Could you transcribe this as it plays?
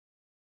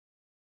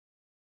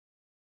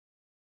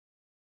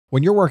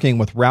When you're working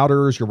with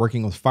routers, you're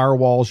working with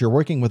firewalls, you're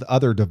working with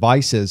other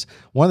devices,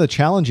 one of the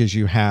challenges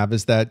you have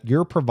is that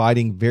you're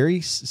providing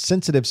very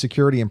sensitive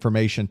security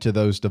information to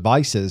those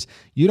devices.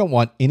 You don't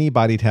want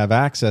anybody to have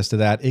access to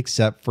that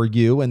except for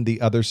you and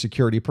the other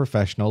security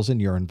professionals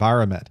in your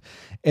environment.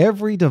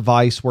 Every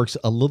device works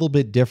a little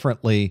bit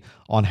differently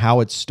on how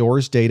it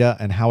stores data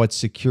and how it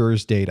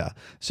secures data.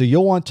 So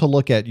you'll want to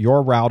look at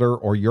your router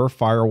or your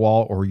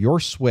firewall or your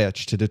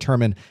switch to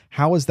determine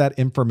how is that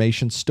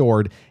information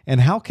stored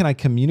and how can I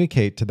communicate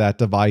to that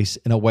device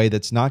in a way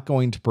that's not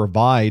going to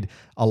provide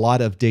a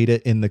lot of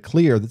data in the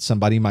clear that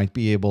somebody might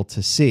be able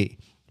to see.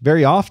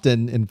 Very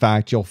often, in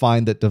fact, you'll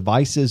find that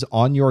devices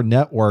on your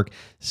network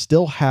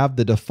still have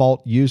the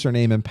default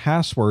username and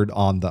password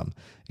on them.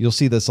 You'll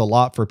see this a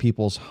lot for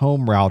people's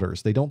home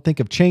routers. They don't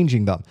think of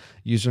changing them.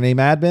 Username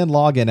admin,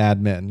 login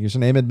admin.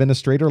 Username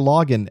administrator,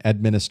 login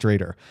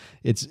administrator.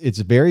 It's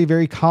a very,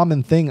 very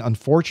common thing,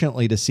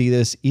 unfortunately, to see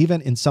this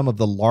even in some of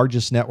the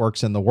largest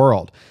networks in the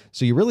world.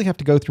 So you really have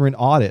to go through an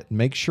audit and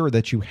make sure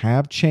that you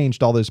have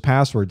changed all those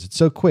passwords. It's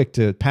so quick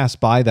to pass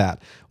by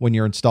that when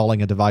you're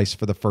installing a device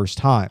for the first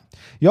time.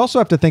 You also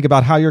have to think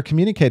about how you're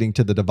communicating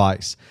to the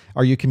device.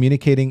 Are you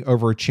communicating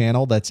over a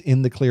channel that's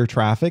in the clear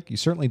traffic? You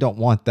certainly don't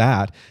want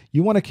that.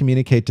 You want to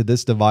communicate to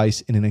this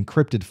device in an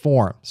encrypted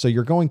form. So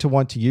you're going to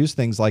want to use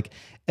things like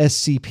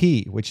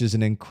SCP, which is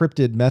an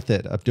encrypted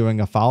method of doing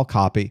a file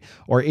copy,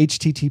 or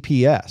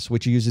HTTPS,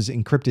 which uses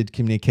encrypted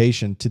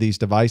communication to these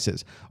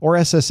devices,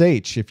 or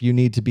SSH if you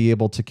need to be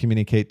able to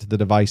communicate to the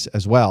device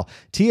as well.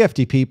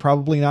 TFTP,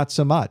 probably not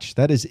so much.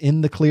 That is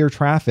in the clear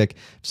traffic.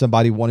 If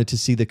somebody wanted to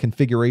see the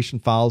configuration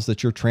files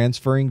that you're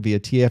transferring via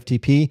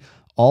TFTP,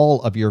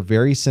 all of your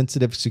very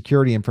sensitive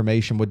security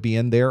information would be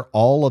in there.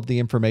 All of the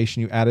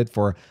information you added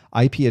for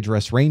IP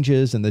address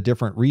ranges and the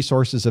different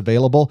resources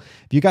available.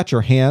 If you got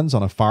your hands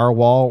on a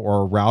firewall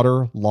or a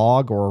router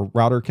log or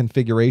router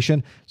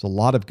configuration, there's a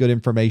lot of good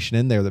information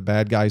in there that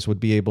bad guys would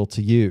be able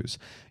to use.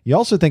 You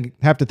also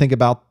have to think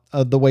about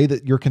the way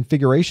that your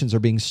configurations are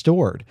being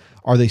stored.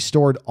 Are they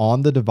stored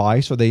on the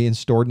device? Are they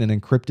stored in an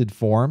encrypted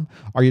form?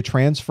 Are you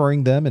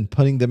transferring them and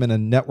putting them in a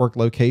network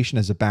location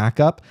as a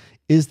backup?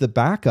 Is the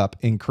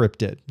backup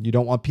encrypted? You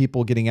don't want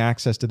people getting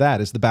access to that.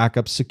 Is the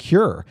backup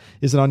secure?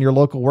 Is it on your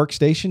local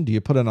workstation? Do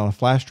you put it on a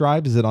flash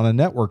drive? Is it on a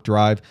network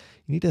drive?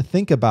 You need to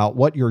think about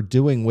what you're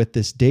doing with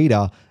this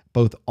data,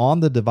 both on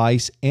the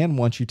device and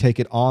once you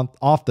take it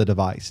off the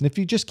device. And if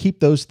you just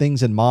keep those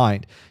things in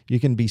mind, you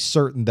can be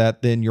certain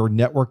that then your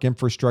network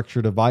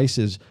infrastructure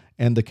devices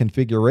and the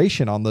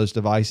configuration on those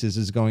devices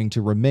is going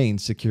to remain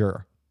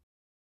secure.